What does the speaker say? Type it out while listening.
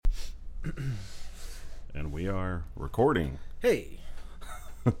And we are recording. Hey.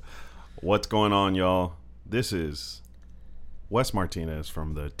 What's going on, y'all? This is Wes Martinez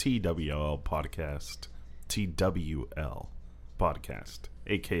from the TWL podcast,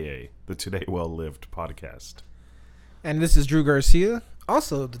 aka the Today Well Lived podcast. And this is Drew Garcia,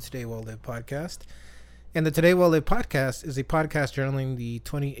 also the Today Well Lived podcast. And the Today Well Lived podcast is a podcast journaling the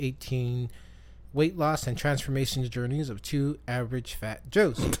 2018 weight loss and transformation journeys of two average fat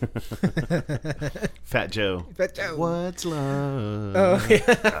Joes. Fat Joe. Fat Joe. What's love? Oh,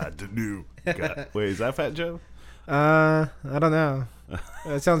 yeah. God, the new. God. Wait, is that Fat Joe? I don't know.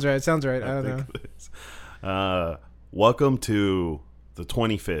 It sounds right. I don't know. It is. Welcome to the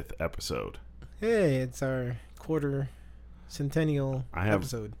 25th episode. Hey, it's our quarter centennial I have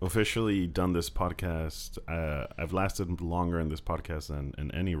episode. officially done this podcast. I've lasted longer in this podcast than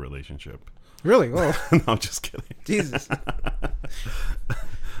in any relationship. Really? Whoa. No, I'm just kidding. Jesus.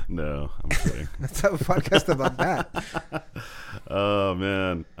 No, I'm kidding. Let's have a podcast about that. Oh,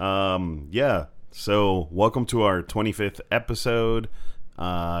 man. Yeah. So welcome to our 25th episode.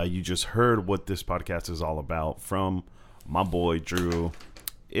 You just heard what this podcast is all about from my boy Drew.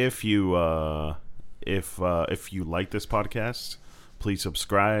 If you like this podcast, please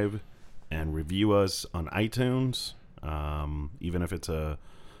subscribe and review us on iTunes. Even if it's a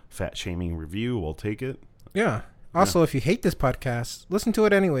fat shaming review, we'll take it. Yeah. Also, if you hate this podcast, listen to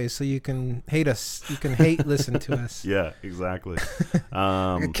it anyway, so you can hate us. You can listen to us. Yeah, exactly.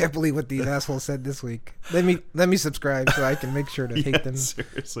 I can't believe what these assholes said this week. Let me subscribe so I can make sure to hate them.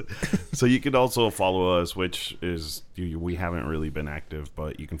 Seriously. So you can also follow us, which is we haven't really been active,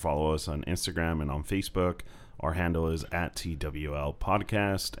 but you can follow us on Instagram and on Facebook. Our handle is at TWL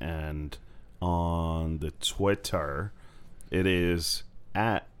Podcast, and on the Twitter, it is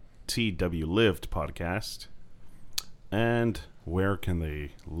at TW Lived Podcast. And where can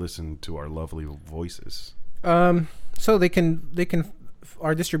they listen to our lovely voices? So they can.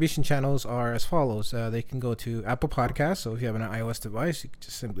 Our distribution channels are as follows. They can go to Apple Podcasts. So if you have an iOS device, you can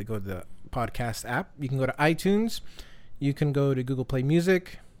just simply go to the podcast app. You can go to iTunes. You can go to Google Play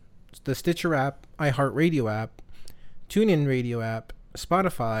Music, the Stitcher app, iHeartRadio app, TuneIn Radio app,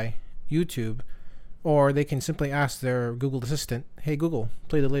 Spotify, YouTube, or they can simply ask their Google Assistant, "Hey Google,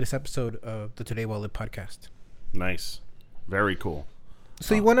 play the latest episode of the Today Well Lived podcast." Nice. Very cool.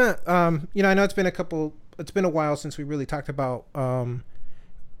 So you want to, I know it's been a while since we really talked about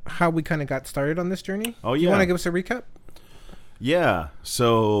how we kind of got started on this journey. Oh, yeah. You want to give us a recap? Yeah.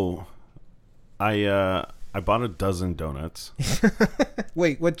 So I bought a dozen donuts.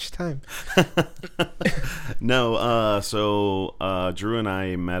 Wait, which time? No. So Drew and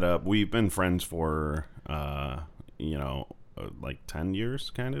I met up. We've been friends for, like 10 years,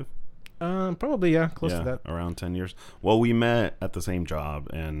 kind of. Probably, yeah, close to that. Around 10 years. Well, we met at the same job,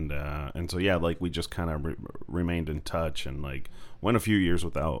 and so yeah, like we just kind of remained in touch, and like went a few years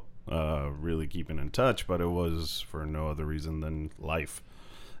without really keeping in touch, but it was for no other reason than life.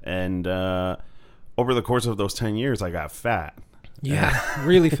 And over the course of those 10 years, I got fat. Yeah,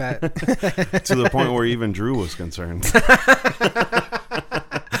 really fat. To the point where even Drew was concerned.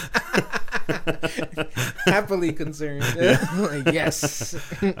 Happily concerned. Like, yes.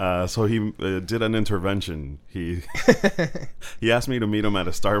 So he did an intervention. He asked me to meet him at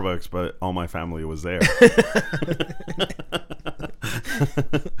a Starbucks, but all my family was there.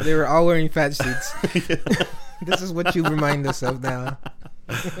 They were all wearing fat suits. This is what you remind us of now.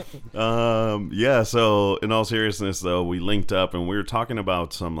 Yeah, so in all seriousness though, we linked up and we were talking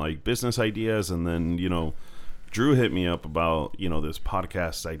about some like business ideas, and then Drew hit me up about this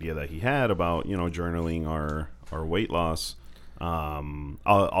podcast idea that he had about journaling our weight loss.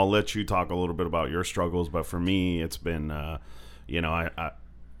 I'll let you talk a little bit about your struggles, but for me it's been I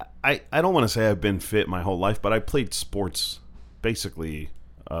don't want to say I've been fit my whole life, but I played sports basically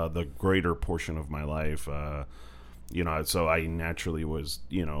the greater portion of my life. So I naturally was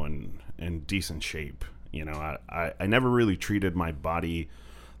in decent shape. I never really treated my body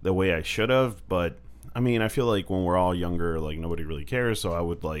the way I should have, but I mean, I feel like when we're all younger, like nobody really cares. So I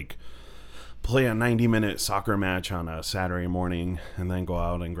would like play a 90-minute soccer match on a Saturday morning and then go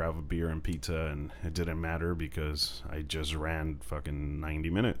out and grab a beer and pizza, and it didn't matter because I just ran fucking 90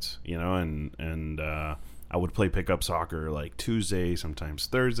 minutes, and I would play pickup soccer like Tuesdays, sometimes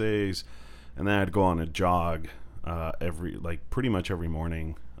Thursdays, and then I'd go on a jog pretty much every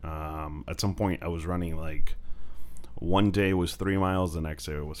morning. At some point I was running like one day was 3 miles, the next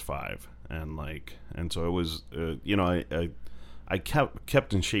day it was 5. And so it was, I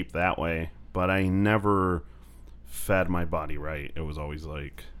kept in shape that way, but I never fed my body right. It was always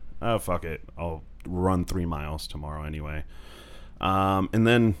like, oh, fuck it, I'll run 3 miles tomorrow anyway. And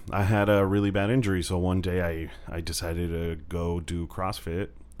then I had a really bad injury, so one day I decided to go do CrossFit,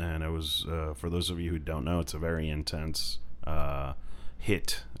 and it was for those of you who don't know, it's a very intense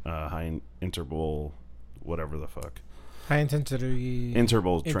HIIT, high interval, whatever the fuck. High intensity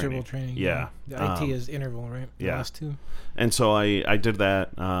interval training. Yeah. The IT is interval, right? The last two. And so I did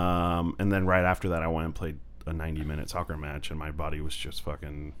that, and then right after that I went and played a 90-minute soccer match, and my body was just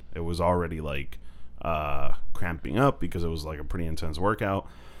fucking, it was already like cramping up because it was like a pretty intense workout.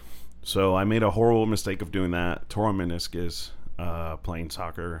 So I made a horrible mistake of doing that, tore a meniscus playing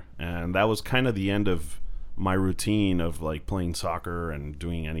soccer, and that was kind of the end of my routine of like playing soccer and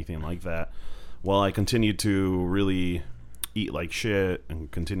doing anything like that. Well, I continued to really eat like shit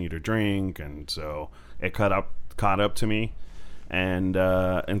and continue to drink, and so it caught up to me, and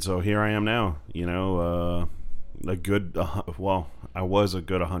so here I am now, you know, a good I was a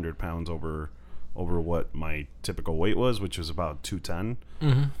good 100 pounds over what my typical weight was, which was about 210.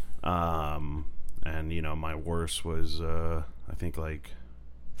 And you know, my worst was I think like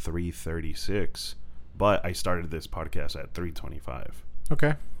 336, but I started this podcast at 325.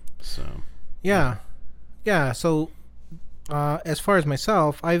 Okay. So yeah. So as far as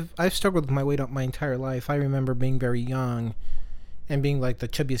myself, I've struggled with my weight up my entire life. I remember being very young and being like the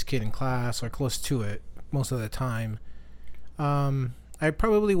chubbiest kid in class or close to it most of the time. I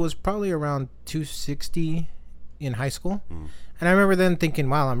was probably around 260 in high school. And I remember then thinking,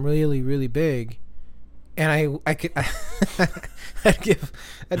 wow, I'm really, really big. And I'd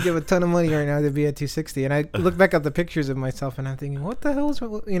give a ton of money right now to be at 260. And I look back at the pictures of myself and I'm thinking, what the hell is,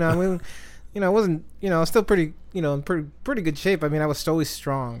 you know, I mean, you know, I wasn't, you know, I was still pretty, you know, in pretty good shape. I mean, I was always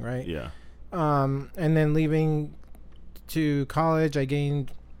strong, right? yeah. And then leaving to college, I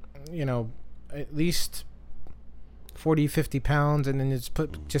gained, you know, at least 40, 50 pounds, and then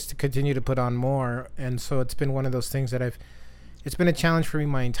just to continue to put on more. And so it's been one of those things that it's been a challenge for me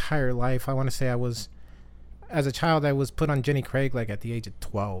my entire life. I want to say as a child, I was put on Jenny Craig like at the age of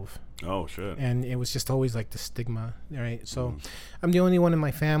 12. Oh shit. And it was just always like the stigma, right? So I'm the only one in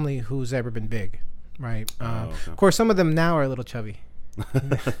my family who's ever been big, right? Okay. Of course, some of them now are a little chubby,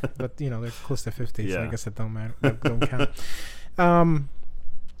 but you know, they're close to 50, so I Yeah. guess it don't matter, that don't count.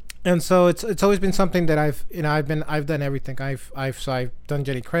 And so it's always been something that I've done everything. I've done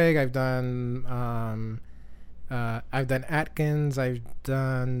Jenny Craig, I've done Atkins, I've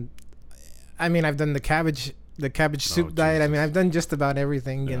done the cabbage soup diet. Jesus. I mean, I've done just about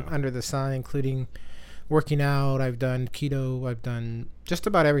everything Yeah. under the sun, including working out. I've done keto. I've done just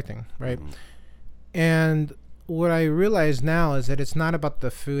about everything, right? And what I realize now is that it's not about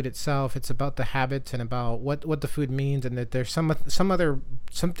the food itself. It's about the habits and about what the food means, and that there's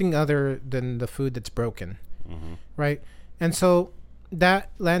something other than the food that's broken, right? And so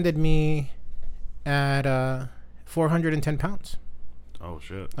that landed me at 410 pounds. Oh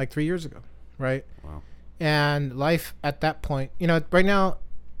shit. Like 3 years ago, right? Wow. And life at that point, you know, right now,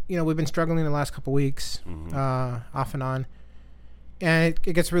 you know, we've been struggling the last couple weeks, off and on. And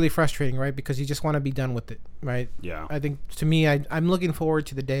it gets really frustrating, right? Because you just want to be done with it, right? Yeah. I think, to me, I'm looking forward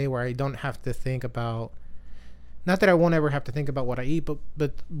to the day where I don't have to think about, not that I won't ever have to think about what I eat,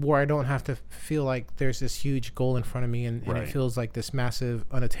 but where I don't have to feel like there's this huge goal in front of me and Right. it feels like this massive,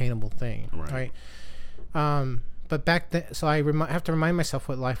 unattainable thing, Right. But back then, so I have to remind myself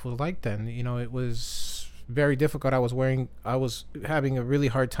what life was like then. You know, it was very difficult. I was having a really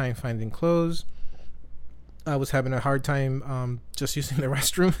hard time finding clothes. I was having a hard time just using the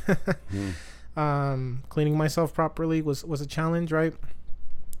restroom. Cleaning myself properly was a challenge, right?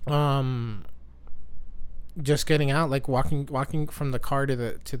 Just getting out, like walking from the car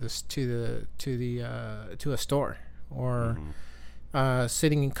to a store, or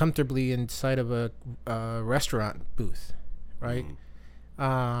sitting comfortably inside of a restaurant booth, right?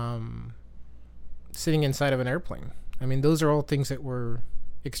 Sitting inside of an airplane. I mean, those are all things that were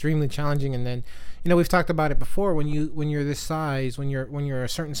extremely challenging. And then, you know, we've talked about it before. When you're this size, when you're a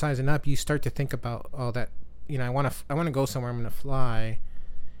certain size and up, you start to think about all that. You know, I want to go somewhere. I'm going to fly,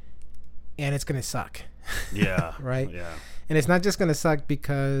 and it's going to suck. Yeah. Right. Yeah. And it's not just going to suck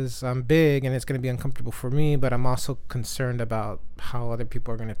because I'm big and it's going to be uncomfortable for me, but I'm also concerned about how other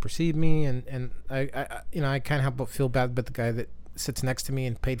people are going to perceive me. And I you know, I can't help but feel bad about the guy that sits next to me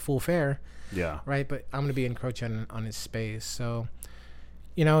and paid full fare. Yeah. Right. But I'm going to be encroaching on his space. So,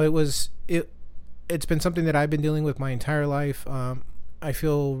 you know, it's been something that I've been dealing with my entire life. I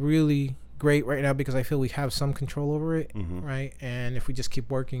feel really great right now because I feel we have some control over it. Right. And if we just keep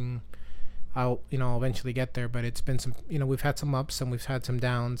working, I'll eventually get there. But it's been some, you know, we've had some ups and we've had some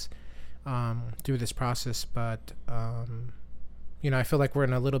downs through this process. But, you know, I feel like we're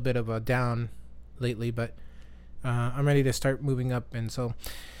in a little bit of a down lately, but I'm ready to start moving up, and so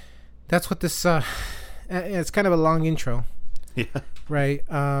that's what this. It's kind of a long intro, Yeah. right?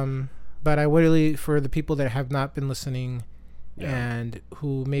 But I really, for the people that have not been listening, Yeah. and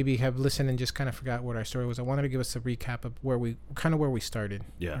who maybe have listened and just kind of forgot what our story was, I wanted to give us a recap of where we started.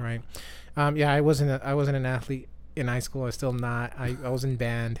 Yeah. Right. I wasn't an athlete in high school. I was still not. I was in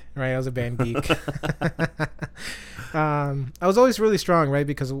band. Right. I was a band geek. I was always really strong. Right.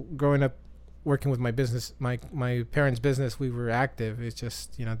 Because growing up, working with my business, my parents' business, we were active. It's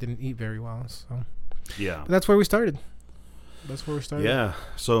just, didn't eat very well. So Yeah. but that's where we started. Yeah.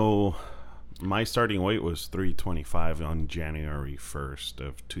 So my starting weight was 325 on January 1st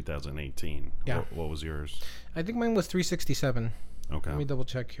of 2018. Yeah. What was yours? I think mine was 367. Okay. Let me double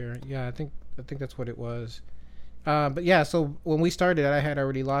check here. Yeah, I think that's what it was. But yeah, so when we started, I had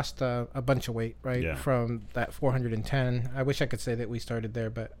already lost a bunch of weight, right? Yeah. From that 410. I wish I could say that we started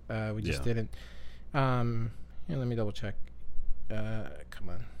there, but we just didn't. Let me double check. Come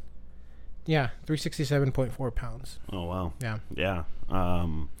on. Yeah, 367.4 pounds. Oh, wow. Yeah. Yeah.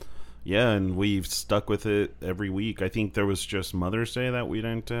 Yeah, and we've stuck with it every week. I think there was just Mother's Day that we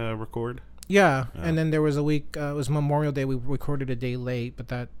didn't record. Yeah, Yeah. and then there was a week. It was Memorial Day. We recorded a day late, but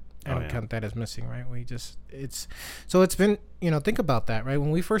that I don't yeah. count that as missing, right? It's been, think about that, right? When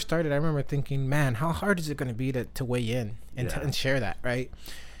we first started, I remember thinking, man, how hard is it going to be to weigh in and Yeah. and share that, right?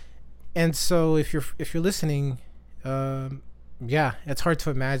 And so if you're listening, yeah, it's hard to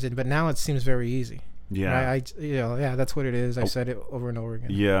imagine, but now it seems very easy. Yeah. Right? That's what it is. I said it over and over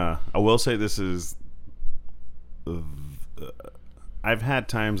again. Yeah. I will say this is... I've had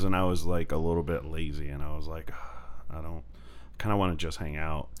times when I was like a little bit lazy and I was like, I don't... kind of want to just hang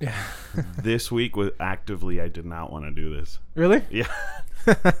out. Yeah. This week was actively I did not want to do this. Really? Yeah.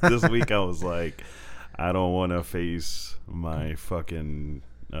 This week I was like, I don't want to face my fucking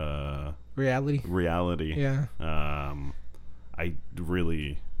Reality. Yeah. I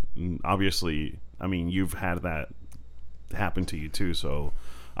really, obviously, I mean, you've had that happen to you too, so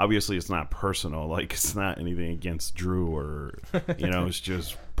obviously it's not personal, like it's not anything against Drew or it's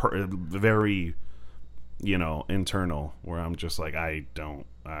just very internal, where I'm just like, I don't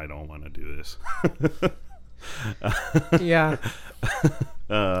want to do this. Yeah.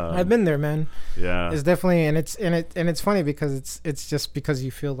 I've been there, man. Yeah. It's definitely, and it's funny because it's just because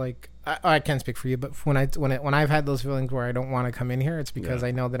you feel like I can't speak for you, but when I've had those feelings where I don't want to come in here, it's because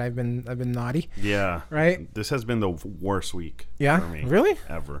I know that I've been naughty. Yeah. Right. This has been the worst week. Yeah. For me, really?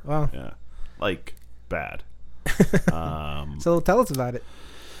 Ever. Wow. Yeah. Like bad. So tell us about it.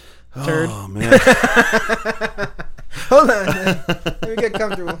 Turd. Oh man. Hold on. Let me get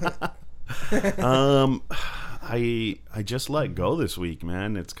comfortable. I just let go this week,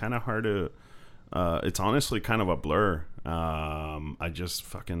 man. It's kind of hard to. It's honestly kind of a blur. I just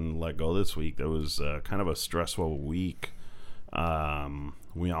fucking let go this week. There was kind of a stressful week.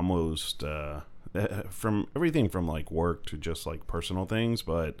 We almost from everything from like work to just like personal things,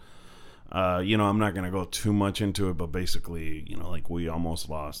 but I'm not gonna go too much into it. But basically, like we almost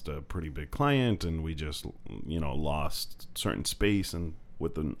lost a pretty big client, and we just lost certain space and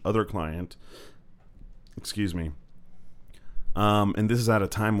with another client. Excuse me. And this is at a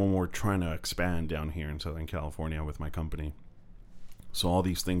time when we're trying to expand down here in Southern California with my company. So all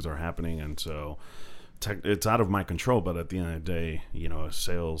these things are happening, and so it's out of my control. But at the end of the day, as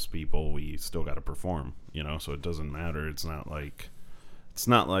salespeople, we still got to perform. So it doesn't matter. It's not like,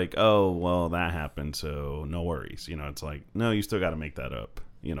 oh well, that happened, so no worries. It's like, no, you still got to make that up.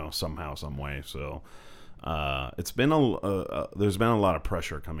 Somehow, some way. So it's been there's been a lot of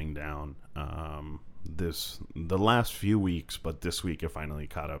pressure coming down. The last few weeks, but this week it finally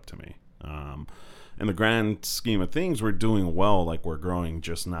caught up to me. In the grand scheme of things, we're doing well, like we're growing,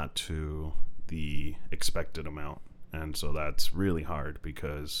 just not to the expected amount. And so that's really hard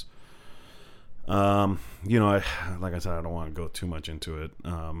because like I said, I don't want to go too much into it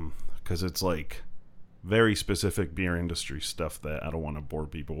because it's like very specific beer industry stuff that I don't want to bore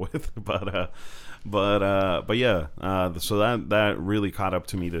people with. But yeah. So that really caught up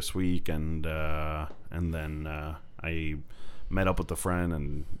to me this week, and then I met up with a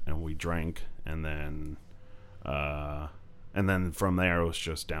friend and we drank, and then from there it was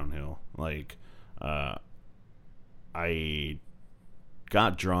just downhill. Like I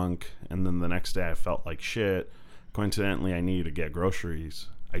got drunk, and then the next day I felt like shit. Coincidentally, I needed to get groceries.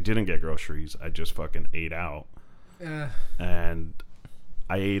 I didn't get groceries. I just fucking ate out. And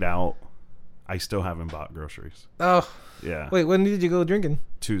I ate out. I still haven't bought groceries. Oh. Yeah. Wait, when did you go drinking?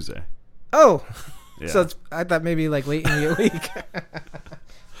 Tuesday. Oh. Yeah. So I thought maybe like late in the week.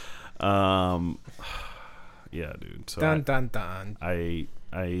 Yeah, dude. So dun. I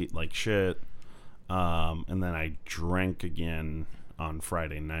ate like shit. And then I drank again on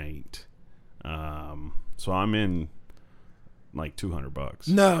Friday night. So I'm in like $200.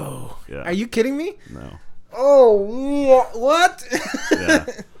 No. Yeah. Are you kidding me? No. Oh, what? Yeah.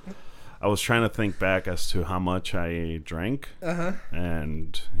 I was trying to think back as to how much I drank. Uh-huh.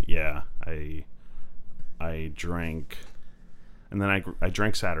 And yeah, I drank, and then I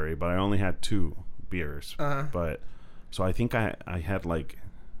drank Saturday, but I only had 2 beers. Uh-huh. But so I think I had like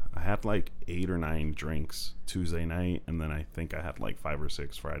 8 or 9 drinks Tuesday night, and then I think I had like 5 or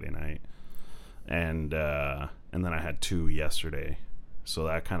 6 Friday night, and then I had 2 yesterday. So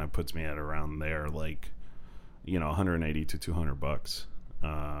that kind of puts me at around there, like, you know, $180 to $200.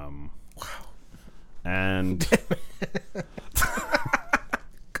 Wow. And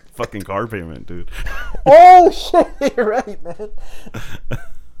fucking car payment, dude. Oh shit! You're right, man.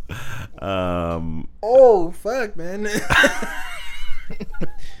 Oh fuck, man.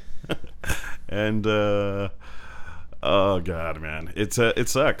 And oh god, man, it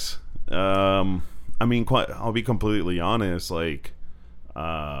sucks. I mean, I'll be completely honest. Like, you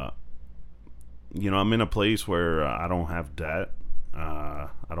know, I'm in a place where I don't have debt.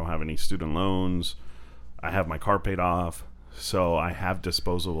 I don't have any student loans. I have my car paid off, so I have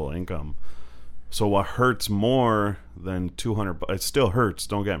disposable income. So what hurts more than $200? It still hurts.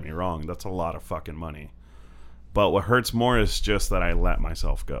 Don't get me wrong. That's a lot of fucking money. But what hurts more is just that I let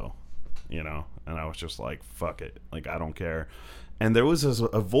myself go, you know. And I was just like, fuck it. Like, I don't care. And there was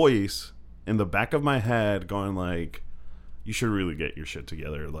a voice in the back of my head going like, you should really get your shit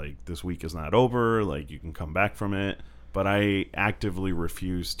together. Like, this week is not over. Like, you can come back from it. But I actively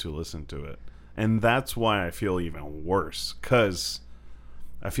refuse to listen to it. And that's why I feel even worse. Because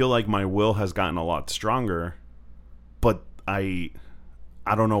I feel like my will has gotten a lot stronger. But I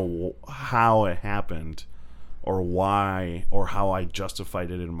don't know how it happened. Or why. Or how I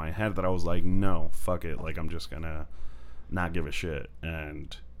justified it in my head. That I was like, no, fuck it. Like, I'm just going to not give a shit.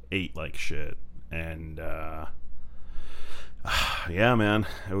 And ate like shit. And yeah, man.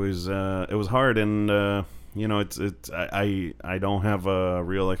 It was hard. And you know, I don't have a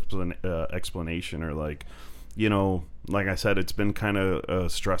real explanation, or like, you know, like I said, it's been kind of a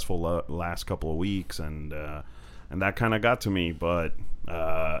stressful last couple of weeks, and that kind of got to me. But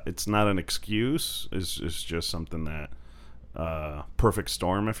it's not an excuse. It's just something that perfect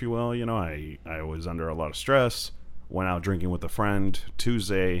storm, if you will. You know, I was under a lot of stress. Went out drinking with a friend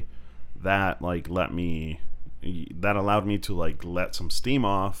Tuesday. That like that allowed me to like let some steam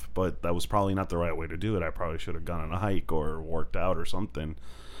off, but that was probably not the right way to do it. I probably should have gone on a hike or worked out or something.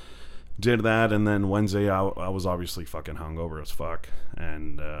 Did that, and then Wednesday I was obviously fucking hungover as fuck,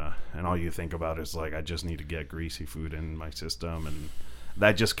 and all you think about is like, I just need to get greasy food in my system, and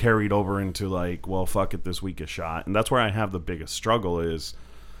that just carried over into like, well, fuck it, this week is shot. And that's where I have the biggest struggle. Is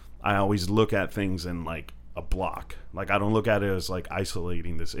I always look at things in like a block. Like, I don't look at it as like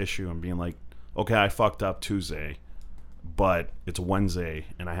isolating this issue and being like, okay, I fucked up Tuesday, but it's Wednesday,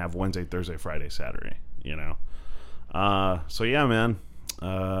 and I have Wednesday, Thursday, Friday, Saturday, you know? So yeah, man.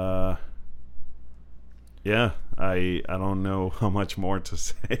 Yeah, I don't know how much more to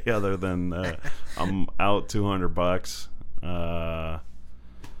say other than I'm out $200,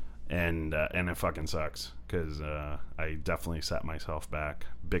 and it fucking sucks, because I definitely set myself back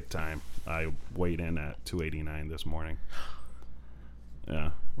big time. I weighed in at 289 this morning.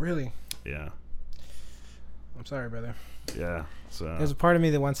 Yeah. Really? Yeah. I'm sorry, brother. Yeah. So there's a part of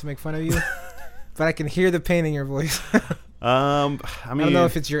me that wants to make fun of you, but I can hear the pain in your voice. I mean, I don't know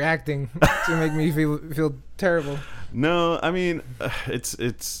if it's your acting to make me feel terrible. No, I mean,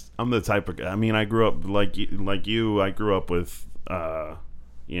 it's. I'm the type of guy. I mean, I grew up like you. I grew up with,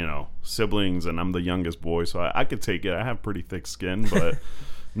 you know, siblings, and I'm the youngest boy, so I could take it. I have pretty thick skin, but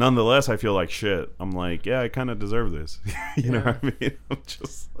nonetheless, I feel like shit. I'm like, yeah, I kind of deserve this. You know what I mean? I'm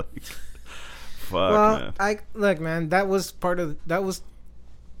just like, fuck, well, man. Man, that was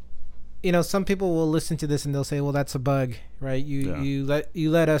you know, some people will listen to this and they'll say, well, that's a bug, right? You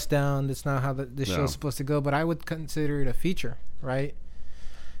let us down. That's not how the show's supposed to go. But I would consider it a feature, right?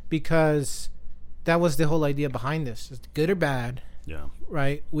 Because that was the whole idea behind this. It's good or bad,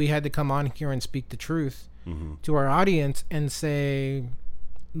 right? We had to come on here and speak the truth to our audience and say,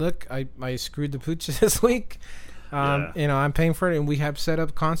 look, I screwed the pooch this week. You know, I'm paying for it, and we have set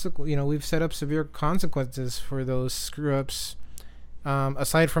up we've set up severe consequences for those screw ups.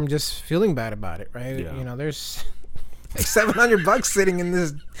 Aside from just feeling bad about it, right? Yeah. You know, there's like $700 sitting in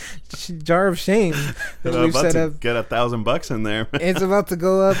this jar of shame that we've set up. Get $1,000 in there. It's about to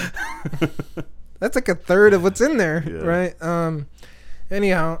go up. That's like a third of what's in there, right?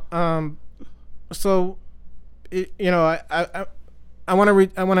 Anyhow, so you know, I want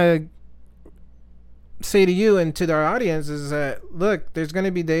to say to you and to our audience is that, look, there's going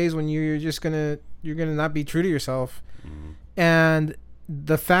to be days when you're going to not be true to yourself. And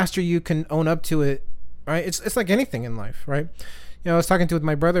the faster you can own up to it, right? It's like anything in life, right? I was talking with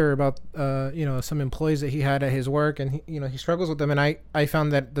my brother about, some employees that he had at his work, and he struggles with them. And I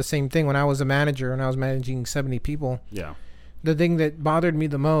found that the same thing when I was a manager and I was managing 70 people. Yeah. The thing that bothered me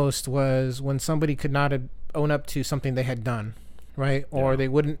the most was when somebody could not own up to something they had done, right? Or they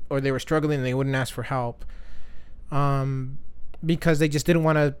wouldn't, or they were struggling and they wouldn't ask for help, because they just didn't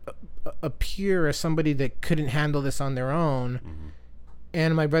want to appear as somebody that couldn't handle this on their own.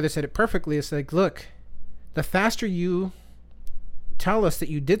 And my brother said it perfectly. It's like, look, the faster you tell us that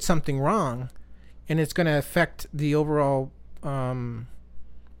you did something wrong and it's going to affect the overall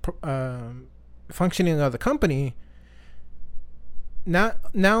functioning of the company, not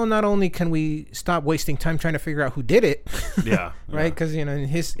only can we stop wasting time trying to figure out who did it, right? Because in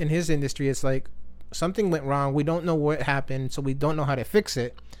his industry, it's like something went wrong. We don't know what happened, so we don't know how to fix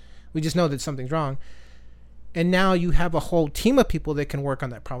it. We just know that something's wrong. And now you have a whole team of people that can work on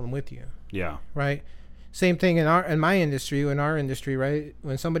that problem with you. Yeah. Right. Same thing in our industry, right?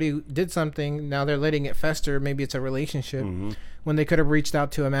 When somebody did something, now they're letting it fester. Maybe it's a relationship. When they could have reached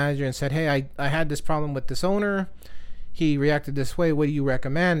out to a manager and said, hey, I had this problem with this owner. He reacted this way. What do you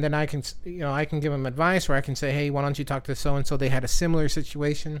recommend? Then I can give him advice, or I can say, hey, why don't you talk to so-and-so? They had a similar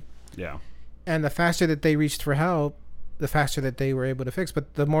situation. Yeah. And the faster that they reached for help, the faster that they were able to fix.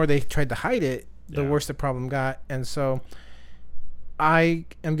 But the more they tried to hide it, the worse the problem got. And so I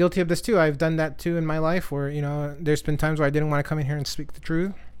am guilty of this too. I've done that too in my life where, there's been times where I didn't want to come in here and speak the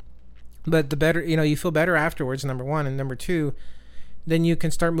truth. But the better, you feel better afterwards, number one. And number two, then you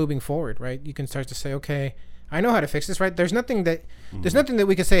can start moving forward, right? You can start to say, okay, I know how to fix this, right? There's nothing that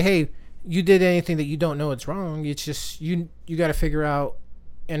we can say, hey, you did anything that you don't know it's wrong. It's just, you got to figure out,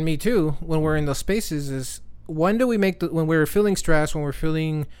 and me too, when we're in those spaces, is when do we when we're feeling stressed, when we're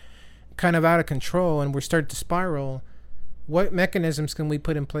feeling kind of out of control and we start to spiral, what mechanisms can we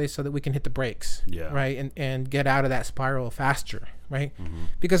put in place so that we can hit the brakes, right? And get out of that spiral faster, right?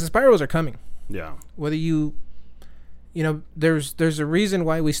 Because the spirals are coming. Yeah. Whether there's a reason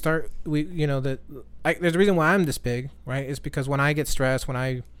why there's a reason why I'm this big, right? It's because when I get stressed, when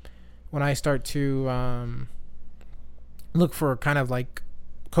I start to look for kind of like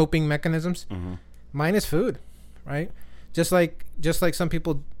coping mechanisms, mine is food, right? Just like some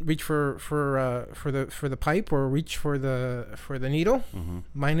people reach for the pipe or reach for the needle,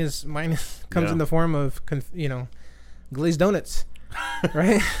 mine comes in the form of glazed donuts,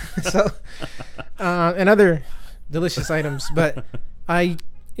 right? So and other delicious items. But I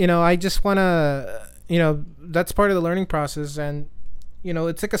just want to, that's part of the learning process. And,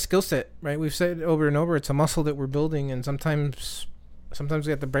 it's like a skill set, right? We've said it over and over. It's a muscle that we're building. And sometimes we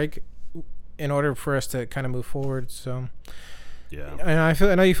have to break in order for us to kind of move forward. So, yeah. And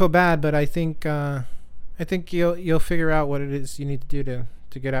I know you feel bad, but I think you'll figure out what it is you need to do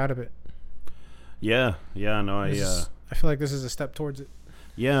to get out of it. Yeah. Yeah. No, I feel like this is a step towards it.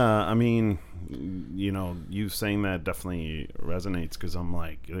 Yeah, I mean, you saying that definitely resonates, because I'm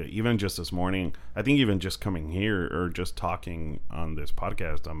like, even just this morning, I think even just coming here or just talking on this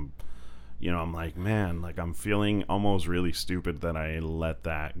podcast, I'm like, man, like I'm feeling almost really stupid that I let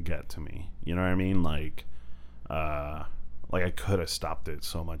that get to me. You know what I mean? Like I could have stopped it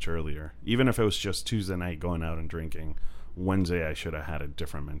so much earlier. Even if it was just Tuesday night going out and drinking, Wednesday I should have had a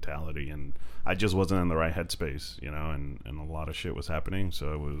different mentality, and I just wasn't in the right headspace, and a lot of shit was happening,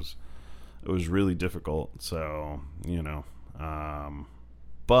 so it was really difficult. So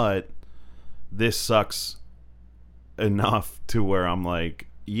but this sucks enough to where I'm like,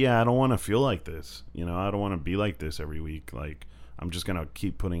 yeah, I don't want to feel like this, I don't want to be like this every week. Like, I'm just gonna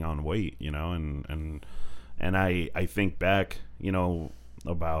keep putting on weight, and I think back,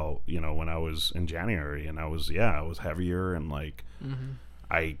 about when I was in January, and I was heavier, and like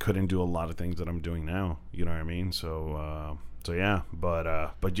I couldn't do a lot of things that I'm doing now, you know what I mean? So yeah, but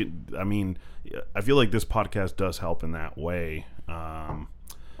I mean, I feel like this podcast does help in that way.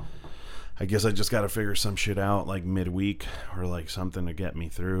 I guess I just got to figure some shit out like midweek or like something to get me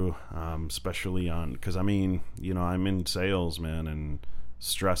through, especially because I mean, I'm in sales, man, and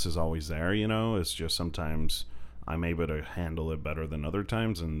stress is always there, it's just sometimes I'm able to handle it better than other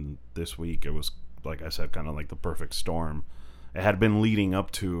times. And this week it was, like I said, kind of like the perfect storm. It had been leading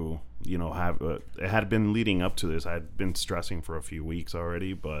up to, it had been leading up to this. I had been stressing for a few weeks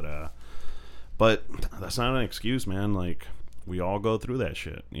already, but that's not an excuse, man. Like, we all go through that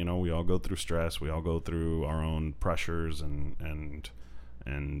shit. We all go through stress. We all go through our own pressures, and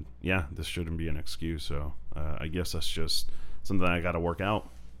yeah, this shouldn't be an excuse. So I guess that's just something I got to work out.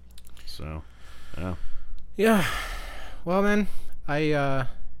 So, yeah. Yeah. Well, man, I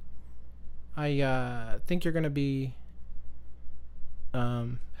think you're gonna be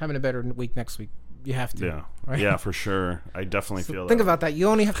having a better week next week. You have to. Yeah. Right? Yeah, for sure. I definitely So feel that. think about that. You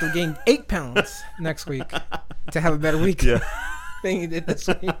only have to gain 8 pounds next week to have a better week. Yeah. Than you did this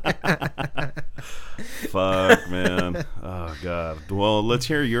week. Fuck, man. Oh, God. Well, let's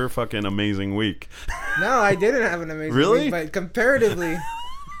hear your fucking amazing week. No, I didn't have an amazing Really? week, but comparatively,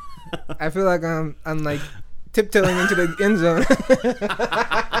 I feel like I'm like tiptoeing into the end zone.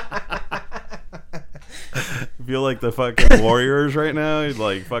 Feel like the fucking Warriors right now? You'd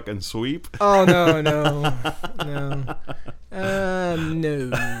like fucking sweep? Oh no. No.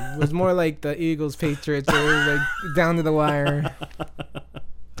 It was more like the Eagles Patriots. It was like down to the wire.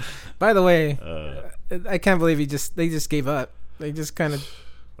 By the way, I can't believe they just gave up. They just kind of.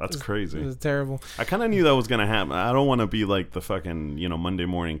 That's crazy. It was terrible. I kind of knew that was going to happen. I don't want to be like the fucking, Monday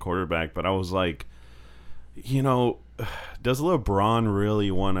morning quarterback, but I was like, does LeBron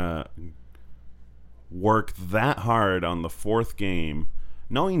really want to work that hard on the fourth game,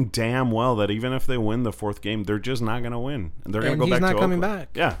 knowing damn well that even if they win the fourth game, they're just not going to win. And they're going to go back to He's not coming Oakland. back.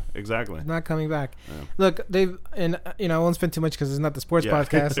 Yeah, exactly. He's not coming back. Yeah. Look, I won't spend too much because it's not the sports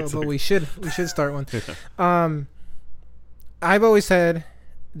podcast, exactly. although we should start one. I've always said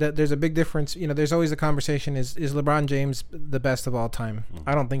that there's a big difference. There's always the conversation, is LeBron James the best of all time? Mm-hmm.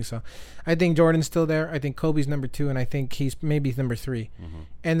 I don't think so. I think Jordan's still there. I think Kobe's number 2, and I think he's maybe number 3. Mm-hmm.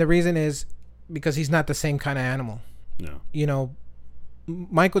 And the reason is because he's not the same kind of animal. No.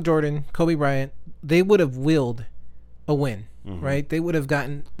 Michael Jordan, Kobe Bryant, they would have willed a win, mm-hmm. right? They would have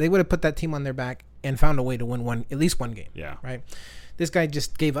put that team on their back and found a way to win at least one game. Yeah. Right. This guy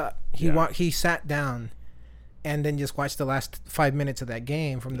just gave up. He sat down and then just watched the last 5 minutes of that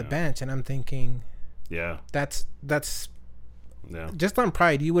game from the bench, and I'm thinking, that's just on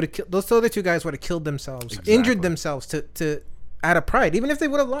pride. You would have killed those other 2 guys. Would have killed themselves, injured themselves to out of pride, even if they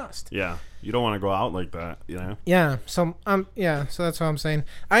would have lost. Yeah. You don't want to go out like that, Yeah. So so that's what I'm saying.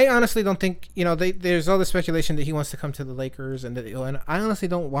 I honestly don't think, there's all the speculation that he wants to come to the Lakers, and I honestly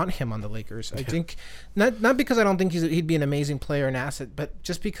don't want him on the Lakers. I think not because I don't think he'd be an amazing player and asset, but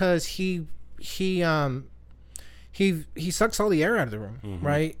just because he sucks all the air out of the room, mm-hmm.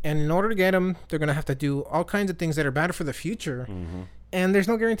 right? And in order to get him, they're going to have to do all kinds of things that are bad for the future. Mm-hmm. And there's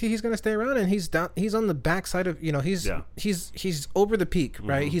no guarantee he's going to stay around. And he's on the backside of, he's over the peak,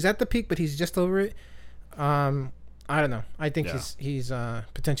 right? Mm-hmm. He's at the peak, but he's just over it. I don't know. I think he's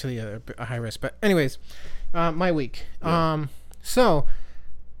potentially a high risk. But anyways, my week. Yeah. So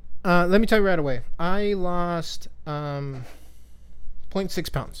let me tell you right away. I lost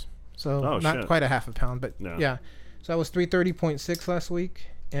 0.6 pounds. So not quite a half a pound, but yeah. So I was 330.6 last week,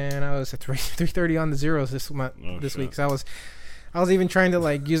 and I was at 330 on the zeros this week. So I was even trying to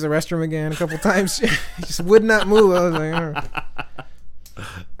like use the restroom again a couple times. Just would not move. I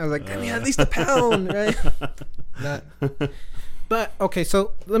was like, I mean, at least a pound, right? Not. But okay,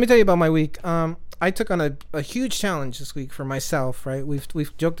 so let me tell you about my week. I took on a huge challenge this week for myself, right?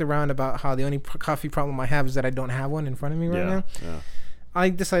 We've joked around about how the only coffee problem I have is that I don't have one in front of me right now. Yeah. I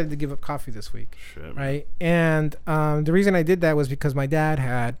decided to give up coffee this week, right? And the reason I did that was because my dad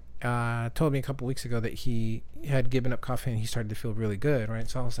had told me a couple weeks ago that he had given up coffee and he started to feel really good, right?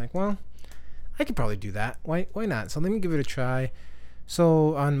 So I was like, well, I could probably do that. Why not? So let me give it a try.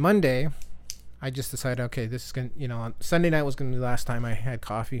 So on Monday, I just decided, okay, this is going to, on Sunday night was going to be the last time I had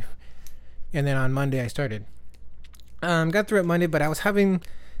coffee. And then on Monday I started. Got through it Monday, but I was having,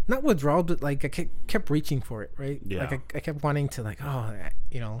 not withdrawal, but like I kept reaching for it, right? Yeah. Like I kept wanting to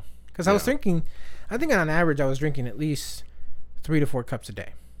because I was drinking, I think on average I was drinking at least 3 to 4 cups a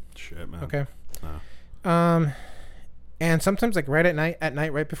day. Shit, man. Okay. And sometimes like right at night,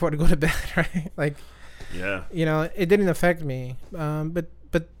 right before to go to bed, right? Like, yeah, it didn't affect me. But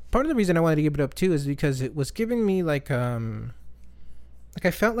part of the reason I wanted to give it up too is because it was giving me like I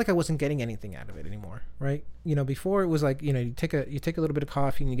felt like I wasn't getting anything out of it anymore, right? Before it was like, you take a little bit of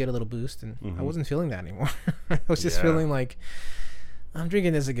coffee and you get a little boost, and I wasn't feeling that anymore. I was just feeling like I'm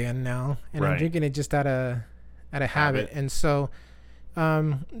drinking this again now, and I'm drinking it just out of habit. And so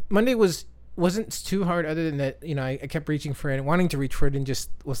Monday wasn't too hard, other than that, I kept reaching for it and wanting to reach for it, and just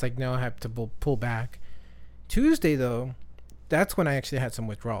was like, no, I have to pull back. Tuesday though, that's when I actually had some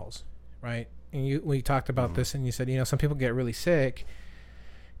withdrawals, right? And we talked about this, and you said, some people get really sick,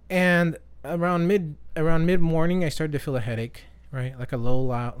 and around mid morning I started to feel a headache, right? Like a low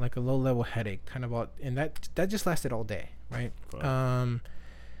level headache, kind of and that just lasted all day, right?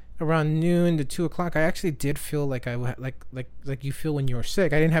 Around noon to 2 o'clock, I actually did feel like I like you feel when you're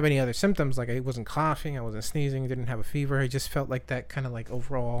sick. I didn't have any other symptoms, like I wasn't coughing, I wasn't sneezing, didn't have a fever. I just felt like that kind of like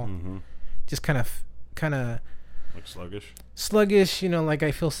overall, just kind of kind of Like sluggish, like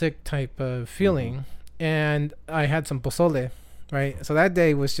I feel sick type of feeling. And I had some pozole, right? So that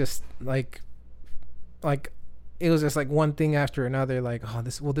day was just like it was just like one thing after another. Like, oh,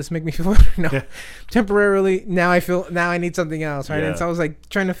 will this make me feel better? No, temporarily. Now I need something else, right? And so I was like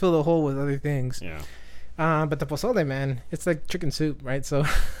trying to fill the hole with other things. Yeah. But the pozole, man, it's like chicken soup, right? So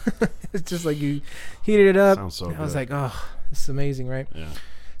it's just like you heated it up. Sounds so good. I was like, oh, this is amazing, right? Yeah.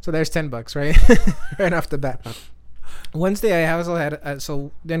 So there's $10, right? Right off the bat. Wednesday, I also had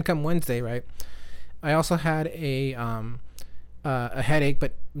so then come Wednesday, right? I also had a headache,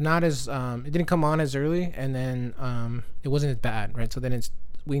 but not as it didn't come on as early, and then it wasn't as bad, right? So then it's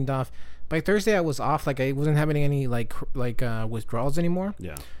weaned off. By Thursday, I was off. Like I wasn't having any like withdrawals anymore.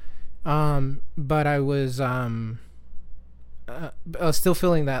 Yeah. But I was still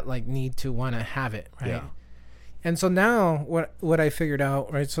feeling that like need to want to have it, right? Yeah. And so now what I figured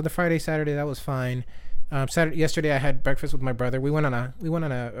out, right? So the Friday, Saturday, that was fine. Yesterday I had breakfast with my brother. We went on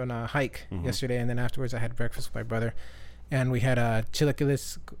a hike yesterday, and then afterwards I had breakfast with my brother, and we had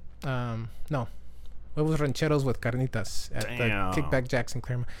chilaquiles. What was rancheros with carnitas at the Kickback Jackson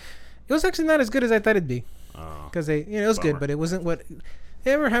Claremont. It was actually not as good as I thought it'd be, because it was good, but it wasn't what.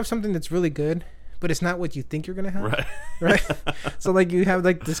 You ever have something that's really good, but it's not what you think you're gonna have, right? So like you have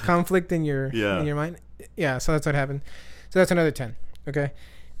like this conflict in your mind. Yeah, so that's what happened. So that's another 10. Okay.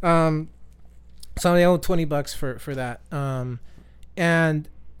 So I owe $20 for that.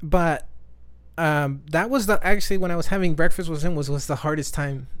 That was actually when I was having breakfast with him was the hardest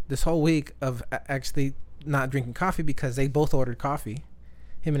time this whole week of actually not drinking coffee, because they both ordered coffee,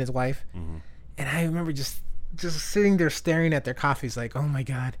 him and his wife. And I remember just sitting there staring at their coffees like, oh my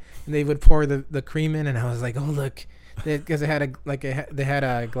God. And they would pour the cream in, and I was like, oh look, because they had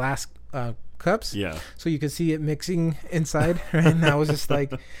a glass cups, so you could see it mixing inside, right? And I was just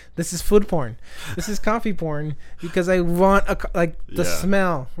like, this is food porn, this is coffee porn, because I want the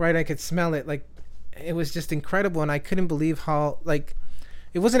smell, right? I could smell it. Like it was just incredible, and I couldn't believe how like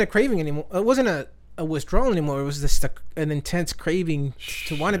it wasn't a craving anymore. It wasn't a withdrawal anymore. It was just an intense craving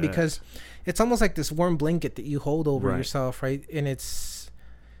to want it, because it's almost like this warm blanket that you hold over yourself, right? And it's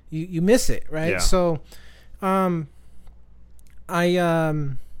you miss it, right? So I want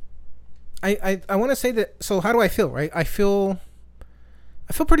to say that. So how do I feel, right? I feel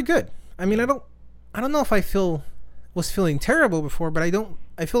pretty good. I mean, I don't know if I was feeling terrible before, but I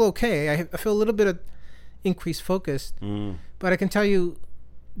feel okay. I feel a little bit of increased focus, but I can tell you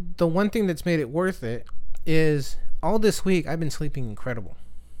the one thing that's made it worth it is all this week I've been sleeping incredible.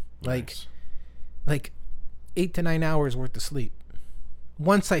 Nice. Like 8 to 9 hours worth of sleep.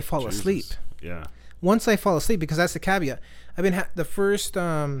 Once I fall asleep. Yeah. Once I fall asleep, because that's the caveat. I've been the first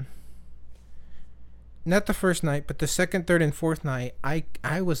not the first night, but the second, third, and fourth night, I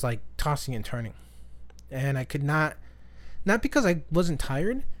was like tossing and turning, and I could not because I wasn't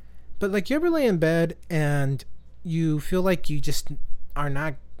tired, but like you ever lay in bed and you feel like you just are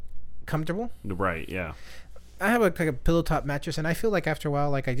not comfortable, right? Yeah. I have like a pillow top mattress, and I feel like after a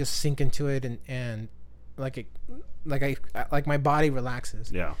while, like I just sink into it, and like my body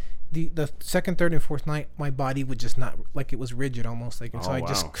relaxes. Yeah. The second, third, and fourth night, my body would just not, like it was rigid almost, like, and so I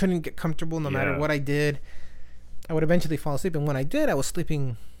just couldn't get comfortable no matter what I did. I would eventually fall asleep, and when I did, I was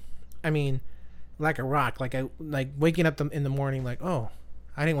sleeping, I mean, like a rock. Like waking up in the morning, like, oh,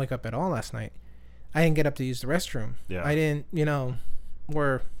 I didn't wake up at all last night. I didn't get up to use the restroom. Yeah. I didn't,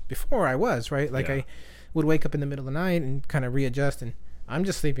 where before I was, right? Like I would wake up in the middle of the night and kind of readjust, and I'm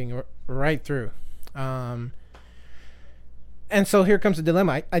just sleeping right through. And so here comes the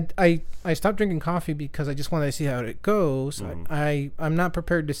dilemma. I stopped drinking coffee because I just wanted to see how it goes. I'm not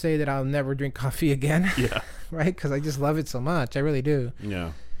prepared to say that I'll never drink coffee again. Yeah. Right? Because I just love it so much. I really do.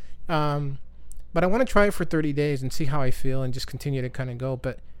 Yeah. But I want to try it for 30 days and see how I feel and just continue to kind of go.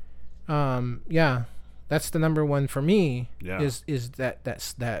 But yeah, that's the number one for me. Yeah. Is that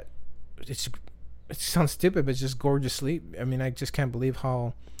it sounds stupid, but it's just gorgeous sleep. I mean, I just can't believe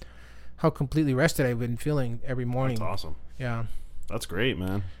how completely rested I've been feeling every morning. That's awesome. Yeah. That's great,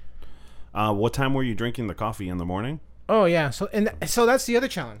 man. What time were you drinking the coffee in the morning? Oh yeah. So that's the other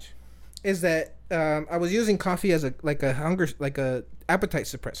challenge, is that I was using coffee as a appetite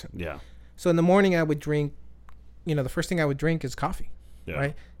suppressant. Yeah. So in the morning I would drink, the first thing I would drink is coffee. Yeah.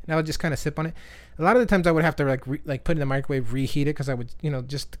 Right. And I would just kind of sip on it. A lot of the times I would have to put it in the microwave, reheat it, because I would,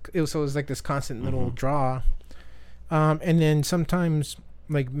 it was like this constant little draw. And then sometimes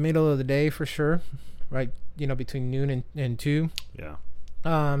like middle of the day for sure, right? Between noon and 2. Yeah.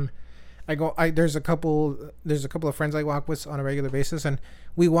 There's a couple of friends I walk with on a regular basis, and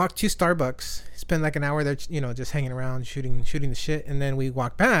we walk to Starbucks, spend like an hour there, just hanging around, shooting the shit, and then we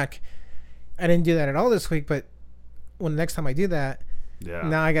walk back. I didn't do that at all this week, but when the next time I do that,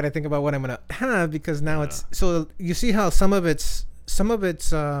 now I got to think about what I'm gonna have, because now it's so you see how some of it's habit,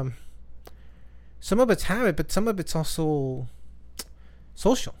 but some of it's also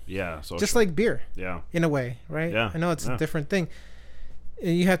social. Yeah, social. Just like beer. Yeah. In a way, right? Yeah. I know it's a different thing.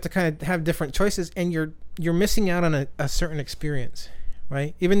 You have to kind of have different choices, and you're missing out on a certain experience,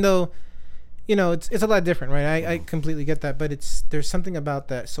 right? Even though, it's a lot different, right? I completely get that, but there's something about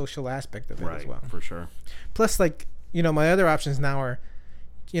that social aspect of it as well. For sure. Plus, like, my other options now are,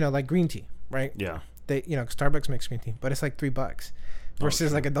 like green tea, right? Yeah. They, Starbucks makes green tea, but it's like $3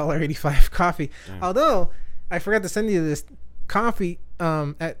 versus like $1.85 coffee. Damn. Although I forgot to send you this coffee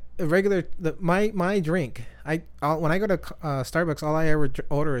at a regular my drink. When I go to Starbucks, all I ever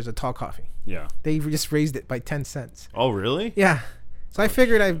order is a tall coffee. Yeah. They just raised it by 10 cents. Oh, really? Yeah. So I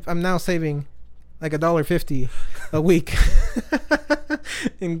figured I'm now saving like $1.50 a week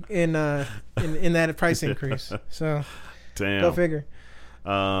in that price increase. So damn. Go figure.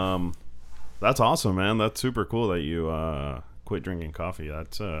 That's awesome, man. That's super cool that you quit drinking coffee.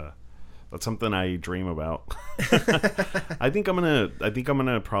 That's something I dream about. I think I'm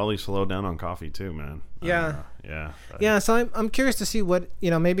gonna probably slow down on coffee too, man. Yeah. Yeah. So I'm curious to see what,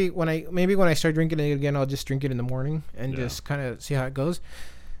 maybe when I start drinking it again, I'll just drink it in the morning and just kind of see how it goes.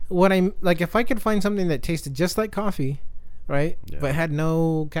 What I'm like, if I could find something that tasted just like coffee, right, but had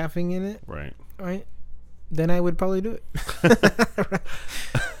no caffeine in it, right, then I would probably do it.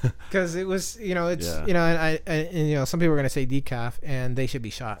 Because it was, and some people are gonna say decaf, and they should be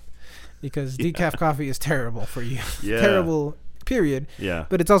shot. Because decaf coffee is terrible for you. Terrible, period. Yeah.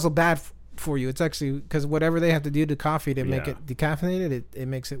 But it's also bad for you. It's actually, because whatever they have to do to coffee to make it decaffeinated, it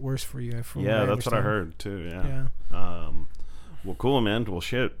makes it worse for you. That's what I heard too. Yeah. Well, cool, man. Well,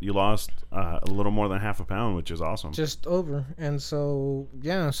 shit, you lost a little more than half a pound, which is awesome. Just over. And so,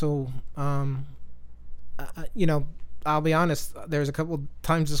 I'll be honest, there's a couple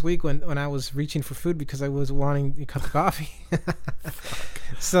times this week when I was reaching for food because I was wanting a cup of coffee.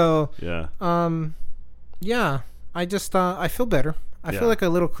 So, I just, I feel better. I feel like a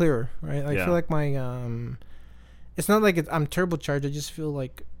little clearer, right? I feel like my, it's not like I'm turbocharged. I just feel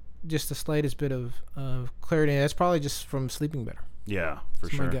like just the slightest bit of clarity. That's probably just from sleeping better. Yeah, for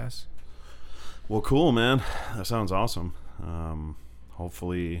sure. My guess. Well, cool, man. That sounds awesome.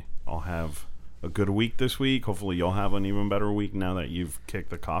 Hopefully I'll have a good week this week. Hopefully you'll have an even better week now that you've kicked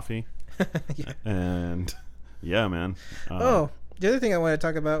the coffee. And man. The other thing I want to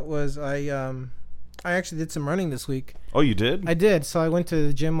talk about was I actually did some running this week. Oh, you did? I did. So I went to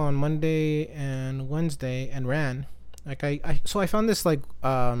the gym on Monday and Wednesday and ran. Like I found this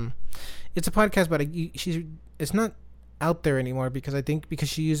it's a podcast, but it's not out there anymore because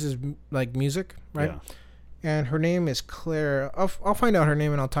she uses like music, right? Yeah. And her name is Claire. I'll find out her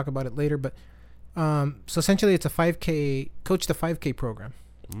name and I'll talk about it later. But so essentially, it's a 5K Coach the 5K program.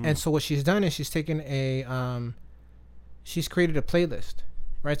 And so what she's done is she's taken she's created a playlist,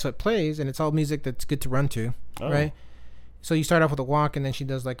 right? So it plays and it's all music that's good to run to, right? So you start off with a walk, and then she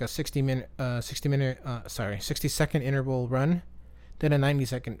does like a 60 second interval run, then a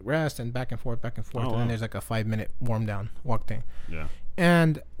 90-second rest, and back and forth, and then there's like a 5-minute warm down walk thing. Yeah.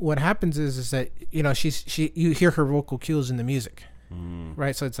 And what happens is that you hear her vocal cues in the music,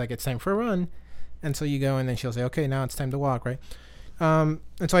 right? So it's like it's time for a run, and so you go, and then she'll say, okay, now it's time to walk, right? And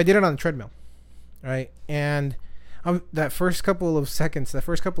so I did it on the treadmill, right? And that first couple of cycles,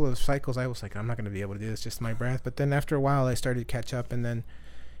 I was like, I'm not going to be able to do this, just my breath. But then after a while, I started to catch up, and then,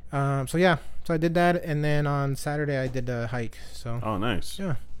 so I did that, and then on Saturday I did a hike. So. Oh, nice.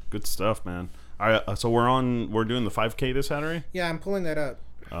 Yeah. Good stuff, man. All right, so we're doing the 5K this Saturday. Yeah, I'm pulling that up.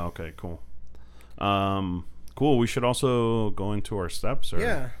 Oh, okay, cool. Cool. We should also go into our steps. Or,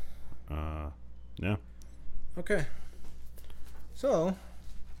 yeah. Yeah. Okay. So,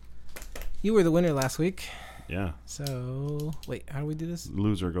 you were the winner last week. Yeah. So, wait, how do we do this?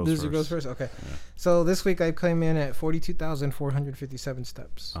 Loser goes first. Okay. Yeah. So, this week I came in at 42,457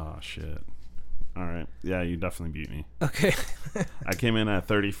 steps. Oh, shit. All right. Yeah, you definitely beat me. Okay. I came in at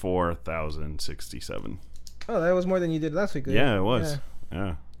 34,067. Oh, that was more than you did last week. Yeah, it was.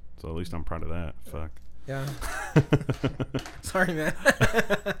 Yeah. So, at least I'm proud of that. Fuck. Yeah. Sorry, man.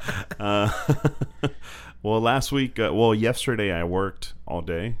 Well, yesterday I worked all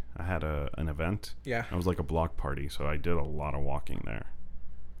day. I had an event. Yeah. It was like a block party, so I did a lot of walking there.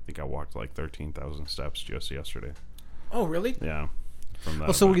 I think I walked like 13,000 steps just yesterday. Oh, really? Yeah. From that.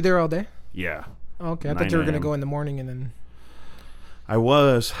 Oh, so were you there all day? Yeah. Oh, okay. I thought you were going to go in the morning and then. I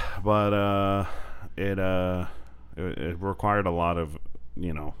was, but it required a lot of,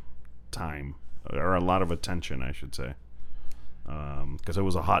 time, or a lot of attention, I should say. because it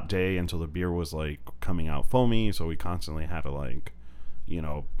was a hot day, and so the beer was like coming out foamy, so we constantly had to like,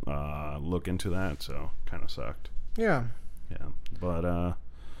 look into that. So kind of sucked. Yeah. Yeah, but well,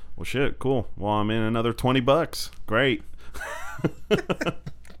 shit, cool. Well, I'm in another $20. Great.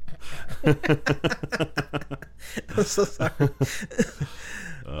 I'm so sorry.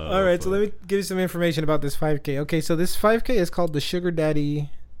 All right, so let me give you some information about this 5K. Okay, so this 5K is called the Sugar Daddy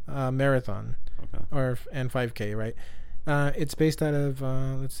Marathon, and 5K, right? It's based out of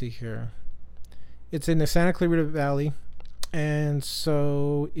let's see here. It's in the Santa Clarita Valley, and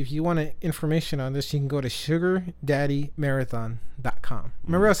so if you want information on this, you can go to sugardaddy.marathon.com.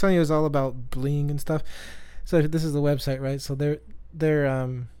 Remember I was telling you it was all about bling and stuff. So this is the website, right? So they're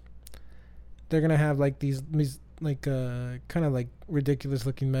gonna have like these like kind of like ridiculous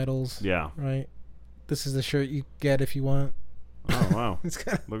looking medals. Yeah. Right. This is the shirt you get if you want. Oh wow! It's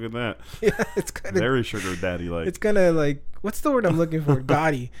kinda, look at that. Yeah, it's kind of very sugar daddy like. It's kind of like, what's the word I'm looking for?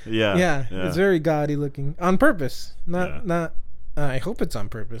 Gaudy. Yeah. It's very gaudy looking on purpose. Not. I hope it's on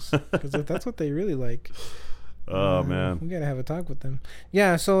purpose, because if that's what they really like. Oh man, we gotta have a talk with them.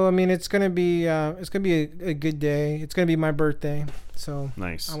 Yeah. So I mean, it's gonna be a good day. It's gonna be my birthday. So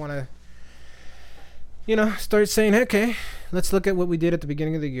nice. I want to, start saying, okay, let's look at what we did at the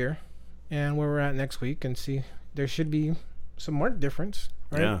beginning of the year, and where we're at next week, and see. There should be some more difference,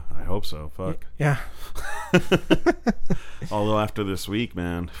 right? Yeah, I hope so. Fuck. Yeah. Although after this week,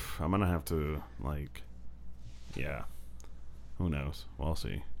 man, I'm gonna have to who knows? We'll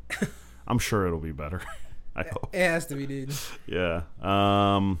see. I'm sure it'll be better. I hope. It has to be, dude. Yeah.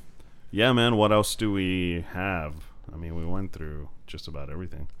 Yeah, man. What else do we have? I mean, we went through just about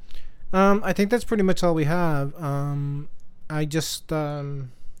everything. I think that's pretty much all we have. I just I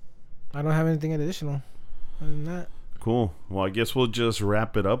don't have anything additional other than that. Cool. Well, I guess we'll just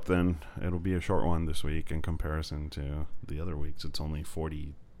wrap it up then. It'll be a short one this week in comparison to the other weeks. It's only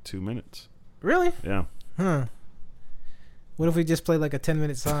 42 minutes. Really? Yeah. Huh. What if we just play like a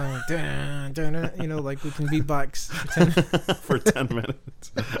 10-minute song? Dun, dun, dun, like we can beatbox for 10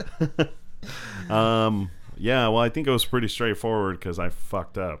 minutes. Yeah, well, I think it was pretty straightforward because I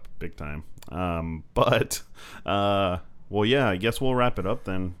fucked up big time. But well, yeah, I guess we'll wrap it up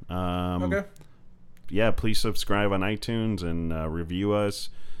then. Okay. Yeah, please subscribe on iTunes and review us.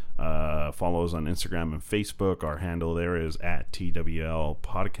 Follow us on Instagram and Facebook. Our handle there is @TWL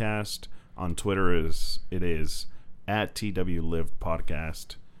Podcast. On Twitter it is @TWLived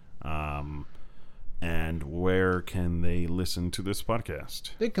Podcast. And where can they listen to this podcast?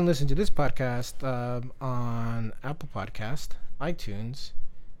 They can listen to this podcast on Apple Podcast, iTunes,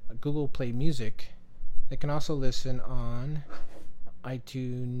 Google Play Music. They can also listen on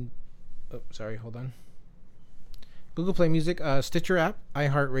iTunes. Oh, sorry, hold on. Google Play Music, Stitcher app,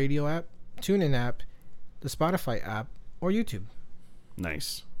 iHeartRadio app, TuneIn app, the Spotify app, or YouTube.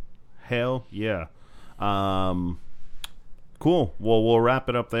 Nice. Hell yeah. Cool. Well, we'll wrap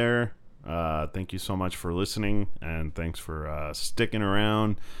it up there. Thank you so much for listening, and thanks for sticking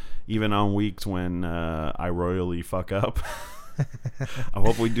around, even on weeks when I royally fuck up. I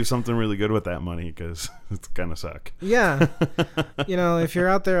hope we do something really good with that money, because it's gonna suck. Yeah. If you're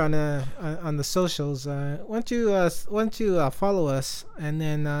out there on the socials, why don't you follow us and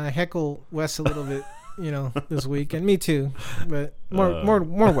then heckle Wes a little bit, this week, and me too, but more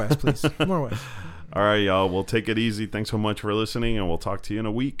Wes, please, more Wes. All right, y'all. We'll take it easy. Thanks so much for listening, and we'll talk to you in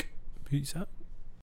a week. Peace out.